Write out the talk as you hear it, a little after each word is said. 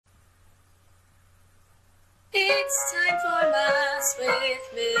It's time for Maths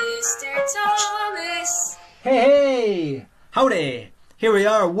with Mr. Thomas. Hey! Howdy! Here we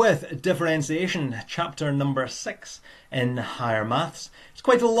are with Differentiation, chapter number 6 in Higher Maths. It's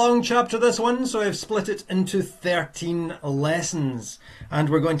quite a long chapter, this one, so I've split it into 13 lessons. And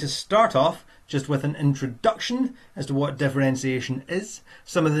we're going to start off just with an introduction as to what differentiation is,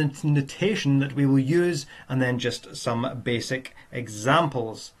 some of the notation that we will use, and then just some basic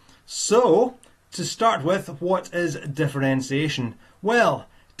examples. So, to start with, what is differentiation? Well,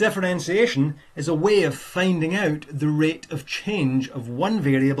 differentiation is a way of finding out the rate of change of one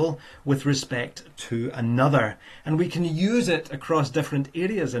variable with respect to another. And we can use it across different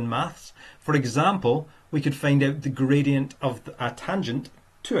areas in maths. For example, we could find out the gradient of a tangent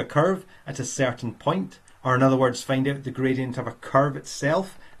to a curve at a certain point, or in other words, find out the gradient of a curve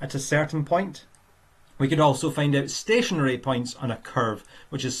itself at a certain point. We could also find out stationary points on a curve,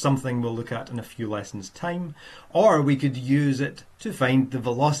 which is something we'll look at in a few lessons' time. Or we could use it to find the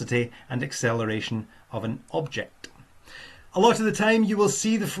velocity and acceleration of an object. A lot of the time you will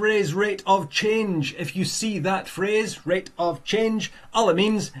see the phrase rate of change. If you see that phrase, rate of change, all it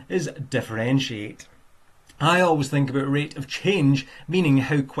means is differentiate. I always think about rate of change meaning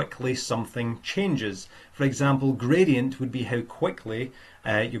how quickly something changes. For example, gradient would be how quickly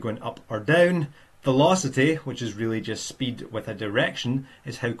you're going up or down. Velocity, which is really just speed with a direction,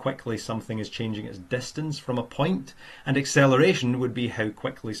 is how quickly something is changing its distance from a point. And acceleration would be how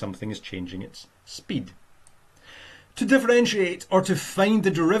quickly something is changing its speed. To differentiate or to find the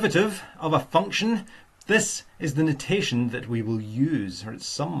derivative of a function, this is the notation that we will use, or it's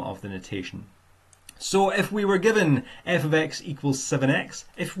some of the notation. So if we were given f of x equals 7x,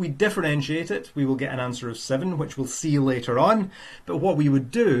 if we differentiate it, we will get an answer of 7, which we'll see later on. But what we would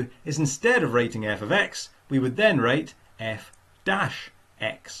do is, instead of writing f of x, we would then write f dash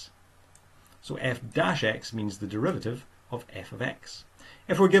x. So f dash x means the derivative of f of x.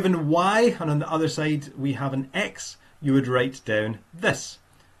 If we're given y, and on the other side we have an x, you would write down this,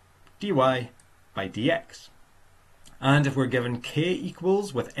 dy by dx. And if we're given k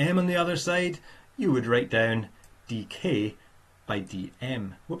equals with m on the other side, you would write down dk by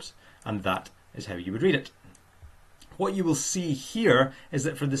dm. Whoops. And that is how you would read it. What you will see here is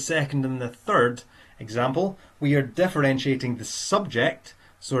that for the second and the third example, we are differentiating the subject.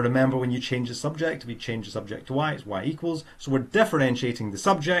 So remember, when you change the subject, if you change the subject to y, it's y equals. So we're differentiating the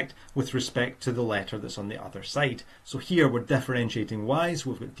subject with respect to the letter that's on the other side. So here we're differentiating y, so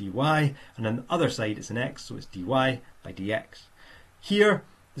we've got dy, and on the other side it's an x, so it's dy by dx. Here,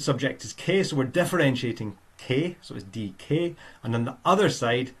 the subject is k, so we're differentiating k, so it's dk, and on the other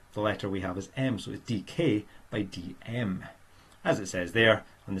side, the letter we have is m, so it's dk by dm. As it says there,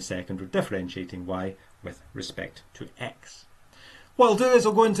 on the second, we're differentiating y with respect to x. What I'll do is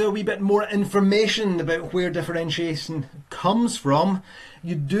I'll go into a wee bit more information about where differentiation comes from.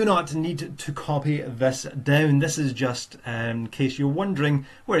 You do not need to copy this down. This is just in case you're wondering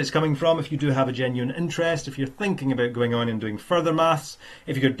where it's coming from. If you do have a genuine interest, if you're thinking about going on and doing further maths,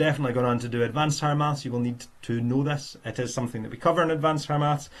 if you're definitely going on to do advanced higher maths, you will need to know this. It is something that we cover in advanced higher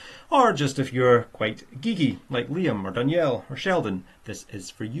maths. Or just if you're quite geeky, like Liam or Danielle or Sheldon, this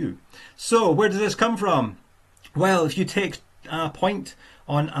is for you. So where does this come from? Well, if you take a point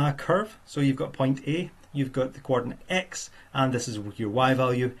on a curve, so you've got point A, you've got the coordinate x, and this is your y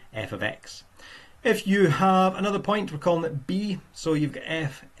value, f of x. If you have another point, we're calling it B, so you've got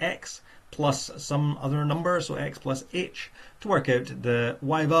fx plus some other number, so x plus h. To work out the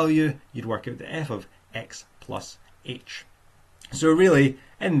y value, you'd work out the f of x plus h. So really,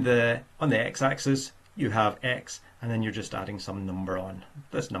 on the x-axis, you have x, and then you're just adding some number on.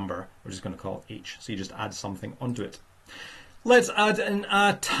 This number, we're just going to call h, so you just add something onto it. Let's add in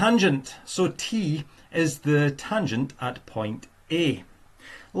a tangent. So t is the tangent at point A.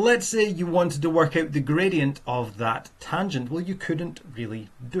 Let's say you wanted to work out the gradient of that tangent. Well, you couldn't really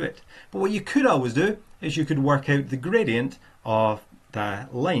do it. But what you could always do is you could work out the gradient of the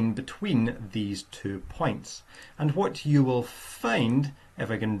line between these 2 points. And what you will find,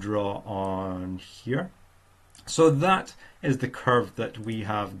 if I can draw on here, so that is the curve that we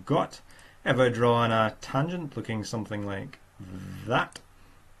have got. If I draw on a tangent looking something like that.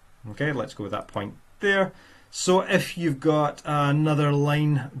 Okay, let's go with that point there. So if you've got another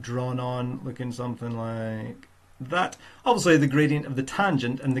line drawn on looking something like that, obviously the gradient of the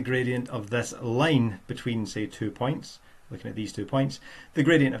tangent and the gradient of this line between, say, 2 points looking at these 2 points, the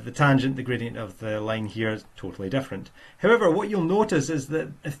gradient of the tangent, the gradient of the line here is totally different. However, what you'll notice is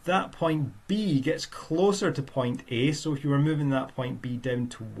that if that point B gets closer to point A, so if you were moving that point B down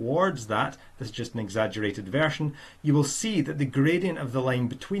towards that, this is just an exaggerated version, you will see that the gradient of the line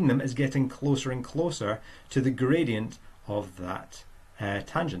between them is getting closer and closer to the gradient of that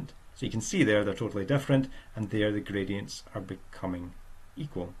tangent. So you can see there they're totally different, and there the gradients are becoming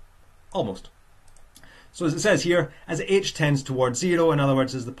equal. Almost. So as it says here, as h tends towards 0, in other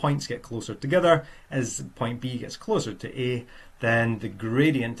words, as the points get closer together, as point B gets closer to A, then the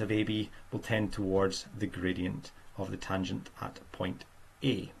gradient of AB will tend towards the gradient of the tangent at point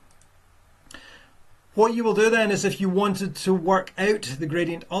A. What you will do then is if you wanted to work out the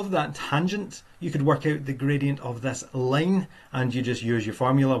gradient of that tangent, you could work out the gradient of this line, and you just use your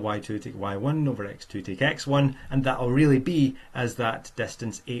formula, y2 take y1 over x2 take x1, and that will really be as that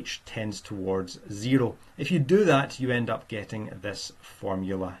distance h tends towards 0. If you do that, you end up getting this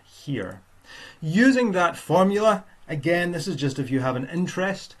formula here. Using that formula, again, this is just if you have an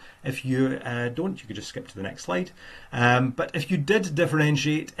interest. If you don't, you could just skip to the next slide. But if you did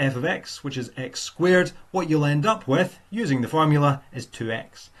differentiate f of x, which is x squared, what you'll end up with, using the formula, is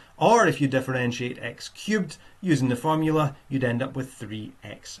 2x. Or if you differentiate x cubed, using the formula, you'd end up with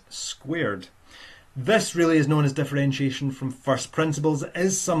 3x squared. This really is known as differentiation from first principles. It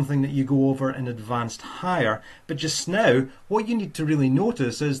is something that you go over in advanced higher, but just now what you need to really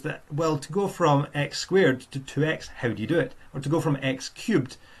notice is that, well, to go from x squared to 2x, how do you do it? Or to go from x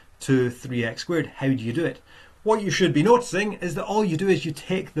cubed to 3x squared, how do you do it? What you should be noticing is that all you do is you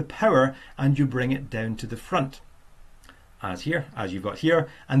take the power and you bring it down to the front, as you've got here,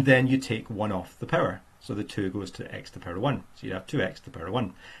 and then you take 1 off the power. So the 2 goes to x to the power of 1. So you'd have 2x to the power of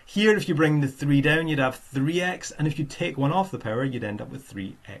 1. Here, if you bring the 3 down, you'd have 3x, and if you take 1 off the power, you'd end up with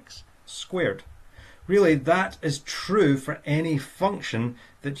 3x squared. Really, that is true for any function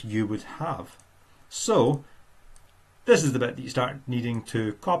that you would have. So this is the bit that you start needing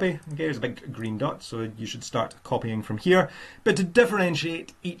to copy. Okay, there's a big green dot, so you should start copying from here. But to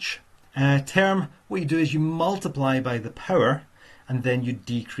differentiate each term, what you do is you multiply by the power, and then you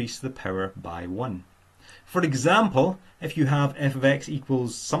decrease the power by 1. For example, if you have f of x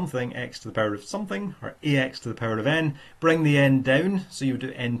equals something, x to the power of something, or ax to the power of n, bring the n down, so you would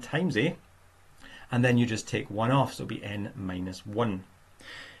do n times a, and then you just take 1 off, so it would be n minus 1.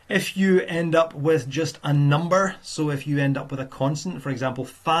 If you end up with just a number, so if you end up with a constant, for example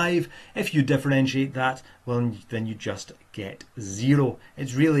 5, if you differentiate that, well, then you just get 0.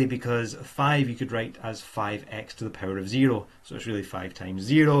 It's really because 5 you could write as 5x to the power of 0, so it's really 5 times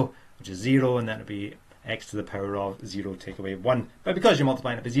 0, which is 0, and that would be x to the power of 0 take away 1. But because you're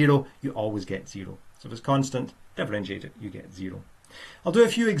multiplying it by 0, you always get 0. So if it's constant, differentiate it, you get 0. I'll do a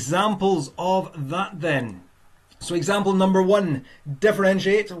few examples of that then. So example number 1,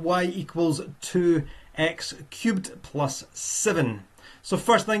 differentiate y equals 2x cubed plus 7. So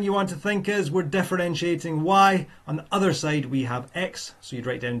first thing you want to think is we're differentiating y. On the other side we have x, so you'd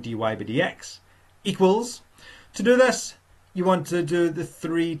write down dy by dx equals. To do this, you want to do the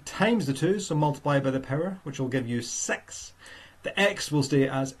 3 times the 2, so multiply by the power, which will give you 6. The x will stay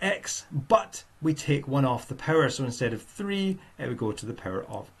as x, but we take 1 off the power, so instead of 3, it would go to the power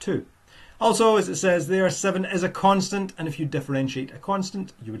of 2. Also, as it says there, 7 is a constant, and if you differentiate a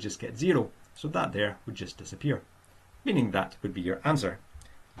constant, you would just get 0. So that there would just disappear, meaning that would be your answer.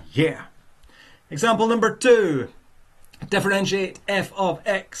 Yeah! Example number 2. Differentiate f of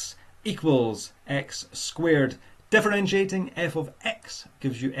x equals x squared. Differentiating f of x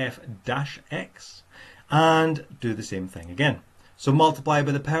gives you f dash x, and do the same thing again. So multiply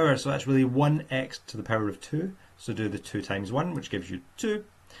by the power, so that's really 1x to the power of 2. So do the 2 times 1, which gives you 2.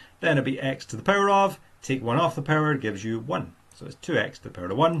 Then it'll be x to the power of, take 1 off the power, gives you 1. So it's 2x to the power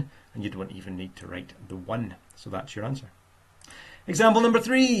of 1, and you don't even need to write the 1. So that's your answer. Example number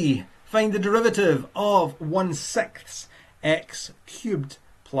 3. Find the derivative of 1/6 x cubed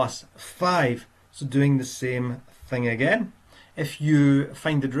plus 5. So doing the same thing again. If you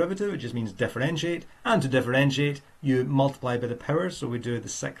find the derivative, it just means differentiate. And to differentiate, you multiply by the power. So we do the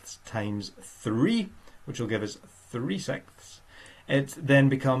 6 times 3, which will give us 3/6. It then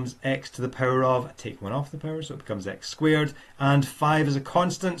becomes x to the power of, take 1 off the power, so it becomes x squared. And 5 is a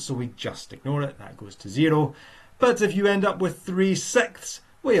constant, so we just ignore it. That goes to 0. But if you end up with 3/6,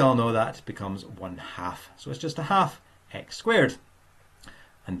 we all know that becomes 1/2. So it's just a half x squared.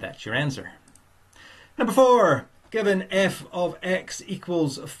 And that's your answer. Number 4. Given f of x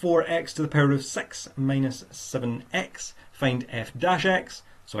equals 4x to the power of 6 minus 7x, find f dash x.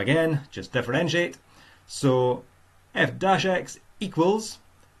 So again, just differentiate. So f dash x equals,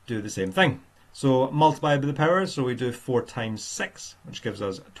 do the same thing. So multiply by the power, so we do 4 times 6, which gives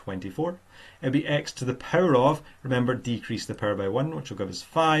us 24. It'll be x to the power of, remember, decrease the power by 1, which will give us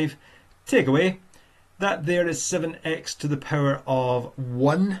 5. Take away, that there is 7x to the power of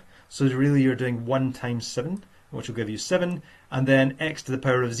 1. So really you're doing 1 times 7, which will give you 7. And then x to the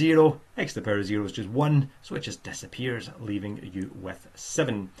power of 0. X to the power of 0 is just 1, so it just disappears, leaving you with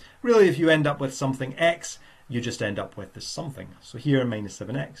 7. Really, if you end up with something x, you just end up with the something. So here, minus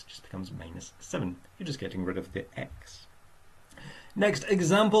 7x just becomes minus 7. You're just getting rid of the x. Next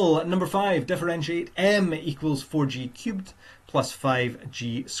example, number 5. Differentiate m equals 4g cubed plus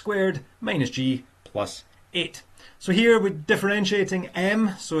 5g squared minus g plus 8. So here we're differentiating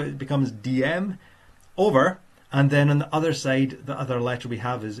m, so it becomes dm over, and then on the other side, the other letter we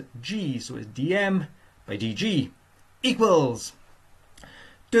have is g, so it's dm by dg equals.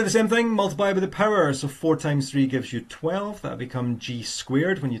 Do the same thing, multiply by the power, so 4 times 3 gives you 12, that'll become g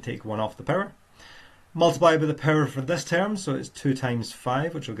squared when you take 1 off the power. Multiply by the power for this term, so it's 2 times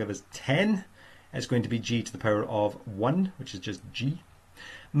 5, which will give us 10. It's going to be g to the power of 1, which is just g.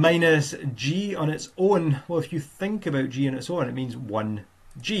 Minus g on its own, well, if you think about g on its own, it means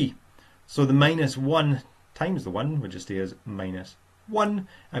 1g. So the minus 1 times the 1 would just stay as minus 1.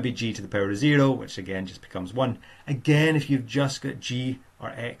 That'd be g to the power of 0, which again just becomes 1. Again, if you've just got g or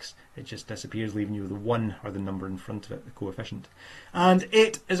x, it just disappears, leaving you with a 1 or the number in front of it, the coefficient. And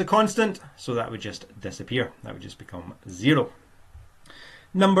 8 is a constant, so that would just disappear. That would just become 0.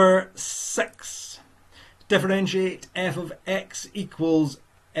 Number 6. Differentiate f of x equals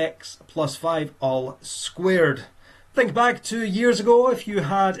x plus 5 all squared. Think back to years ago, if you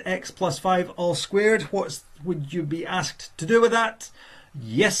had x plus 5 all squared, what would you be asked to do with that?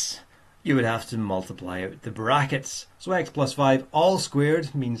 Yes, you would have to multiply out the brackets. So x plus 5 all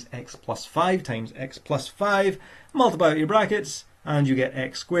squared means x plus 5 times x plus 5. Multiply out your brackets and you get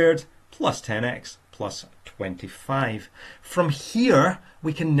x squared plus 10x plus 25. From here,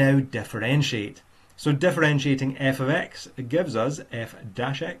 we can now differentiate. So differentiating f of x gives us f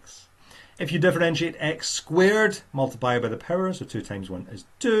dash x. If you differentiate x squared, multiply by the power, so 2 times 1 is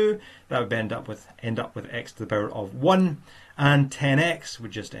 2. That would end up with x to the power of 1. And 10x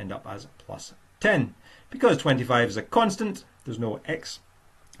would just end up as plus 10. Because 25 is a constant, there's no x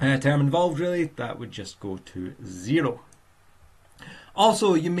term involved really, that would just go to 0.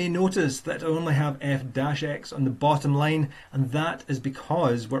 Also, you may notice that I only have f dash x on the bottom line, and that is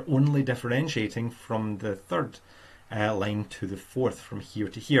because we're only differentiating from the third line to the fourth, from here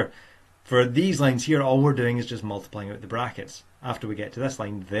to here. For these lines here, all we're doing is just multiplying out the brackets. After we get to this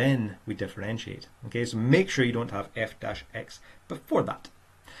line, then we differentiate. Okay, so make sure you don't have f dash x before that.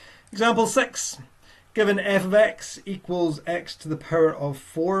 Example 6. Given f of x equals x to the power of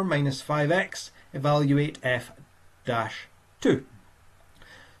 4 minus 5x, evaluate f dash 2.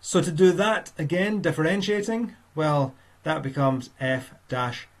 So to do that, again, differentiating, well, that becomes f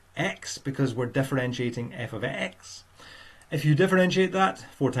dash x because we're differentiating f of x. If you differentiate that,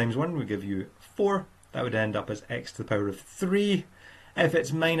 4 times 1 would give you 4. That would end up as x to the power of 3. If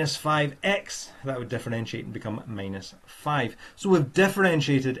it's minus 5x, that would differentiate and become minus 5. So we've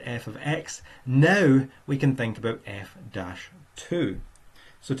differentiated f of x. Now we can think about f dash 2.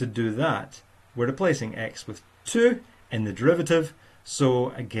 So to do that, we're replacing x with 2 in the derivative. So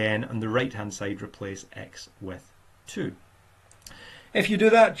again, on the right hand side, replace x with 2. If you do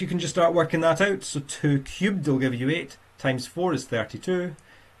that, you can just start working that out. So 2 cubed will give you 8. Times 4 is 32.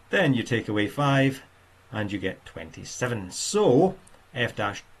 Then you take away 5 and you get 27. So f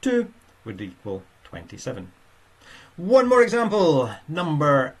dash 2 would equal 27. One more example,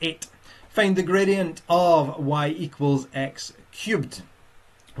 number 8. Find the gradient of y equals x cubed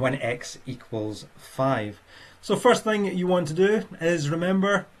when x equals 5. So first thing you want to do is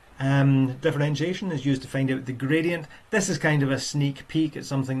remember differentiation is used to find out the gradient. This is kind of a sneak peek at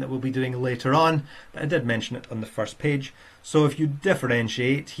something that we'll be doing later on, but I did mention it on the first page. So if you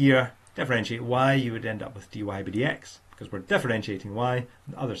differentiate here, differentiate y, you would end up with dy by dx, because we're differentiating y.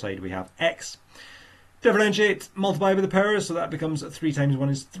 On the other side we have x. Differentiate, multiply by the power, so that becomes 3 times 1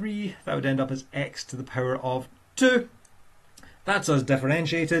 is 3. That would end up as x to the power of 2. That's us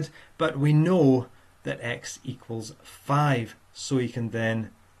differentiated, but we know that x equals 5, so you can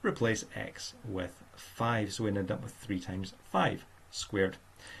then replace x with 5, so we end up with 3 times 5 squared.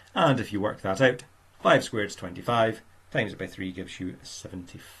 And if you work that out, 5 squared is 25, times it by 3 gives you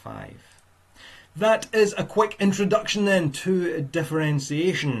 75. That is a quick introduction then to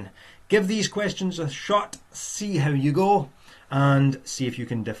differentiation. Give these questions a shot, see how you go, and see if you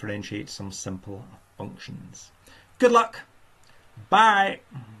can differentiate some simple functions. Good luck! Bye!